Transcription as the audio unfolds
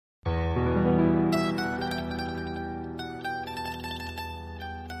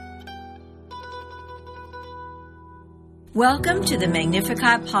Welcome to the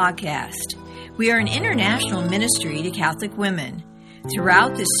Magnificat Podcast. We are an international ministry to Catholic women.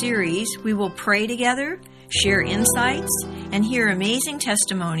 Throughout this series, we will pray together, share insights, and hear amazing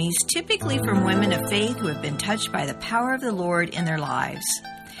testimonies, typically from women of faith who have been touched by the power of the Lord in their lives.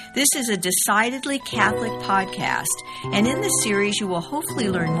 This is a decidedly Catholic podcast, and in this series you will hopefully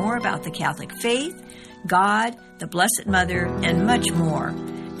learn more about the Catholic faith, God, the Blessed Mother, and much more.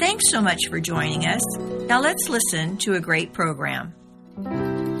 Thanks so much for joining us. Now let's listen to a great program.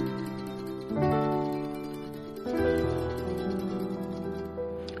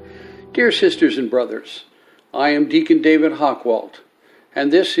 Dear sisters and brothers, I am Deacon David Hockwalt,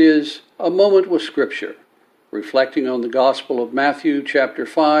 and this is A Moment with Scripture, reflecting on the Gospel of Matthew chapter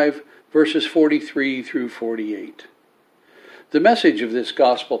 5, verses 43 through 48. The message of this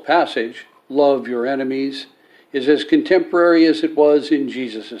Gospel passage, love your enemies, is as contemporary as it was in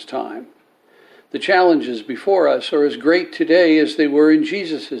Jesus' time. The challenges before us are as great today as they were in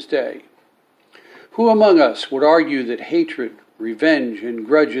Jesus' day. Who among us would argue that hatred, revenge, and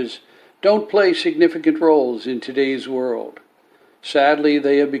grudges don't play significant roles in today's world? Sadly,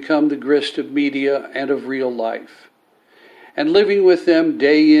 they have become the grist of media and of real life. And living with them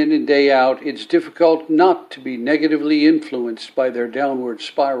day in and day out, it's difficult not to be negatively influenced by their downward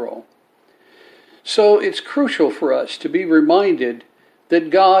spiral. So it's crucial for us to be reminded that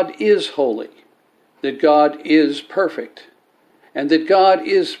God is holy, that God is perfect, and that God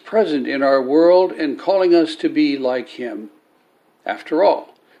is present in our world and calling us to be like Him. After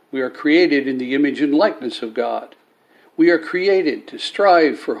all, we are created in the image and likeness of God. We are created to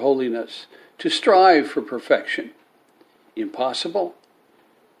strive for holiness, to strive for perfection. Impossible?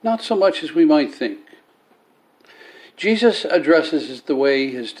 Not so much as we might think. Jesus addresses the way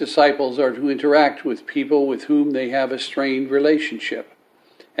his disciples are to interact with people with whom they have a strained relationship.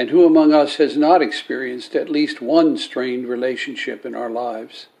 And who among us has not experienced at least one strained relationship in our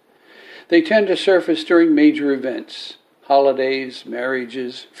lives? They tend to surface during major events, holidays,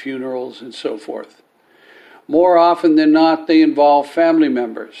 marriages, funerals, and so forth. More often than not, they involve family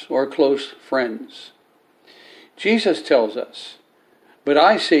members or close friends. Jesus tells us, "But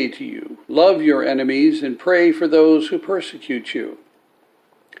I say to you, love your enemies and pray for those who persecute you."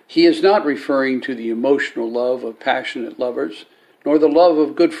 He is not referring to the emotional love of passionate lovers, nor the love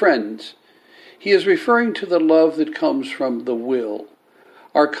of good friends. He is referring to the love that comes from the will,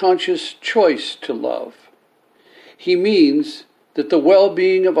 our conscious choice to love. He means that the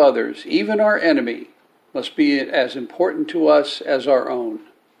well-being of others, even our enemy, must be as important to us as our own.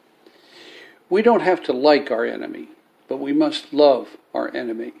 We don't have to like our enemy, but we must love our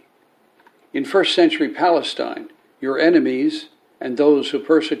enemy. In first century Palestine, your enemies and those who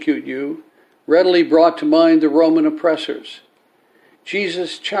persecute you readily brought to mind the Roman oppressors.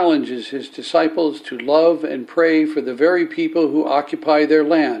 Jesus challenges his disciples to love and pray for the very people who occupy their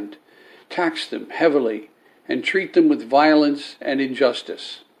land, tax them heavily, and treat them with violence and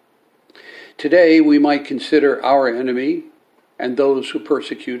injustice. Today, we might consider our enemy and those who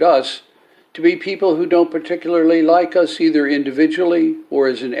persecute us to be people who don't particularly like us either individually or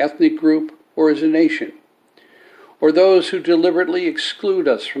as an ethnic group or as a nation, or those who deliberately exclude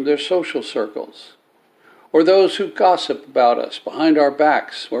us from their social circles, or those who gossip about us behind our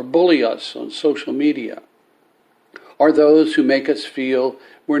backs or bully us on social media, or those who make us feel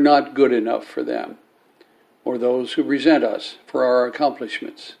we're not good enough for them, or those who resent us for our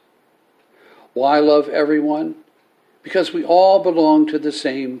accomplishments. Why love everyone? Because we all belong to the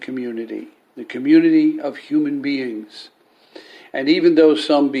same community, the community of human beings. And even though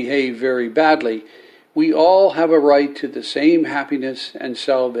some behave very badly, we all have a right to the same happiness and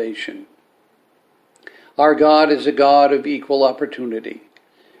salvation. Our God is a God of equal opportunity.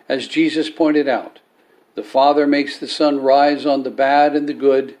 As Jesus pointed out, the Father makes the sun rise on the bad and the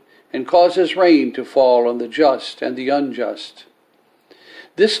good, and causes rain to fall on the just and the unjust.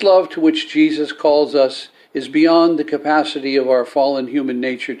 This love to which Jesus calls us is beyond the capacity of our fallen human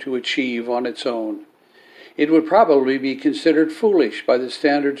nature to achieve on its own. It would probably be considered foolish by the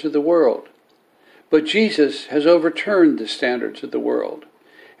standards of the world. But Jesus has overturned the standards of the world,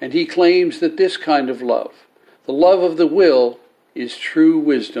 and he claims that this kind of love, the love of the will, is true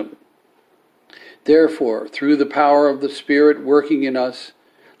wisdom. Therefore, through the power of the Spirit working in us,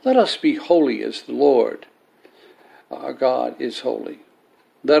 let us be holy as the Lord. Our God is holy.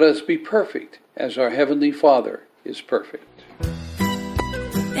 Let us be perfect as our Heavenly Father is perfect.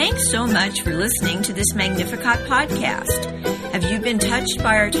 Thanks so much for listening to this Magnificat podcast. Have you been touched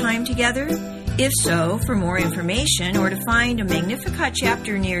by our time together? If so, for more information or to find a Magnificat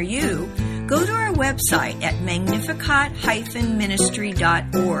chapter near you, go to our website at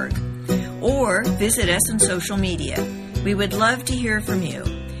magnificat-ministry.org. or visit us on social media. We would love to hear from you.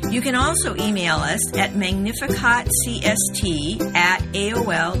 You can also email us at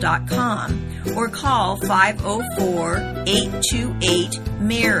magnificatcst@aol.com or call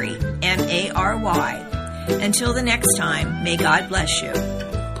 504-828-MARY, M-A-R-Y. Until the next time, may God bless you.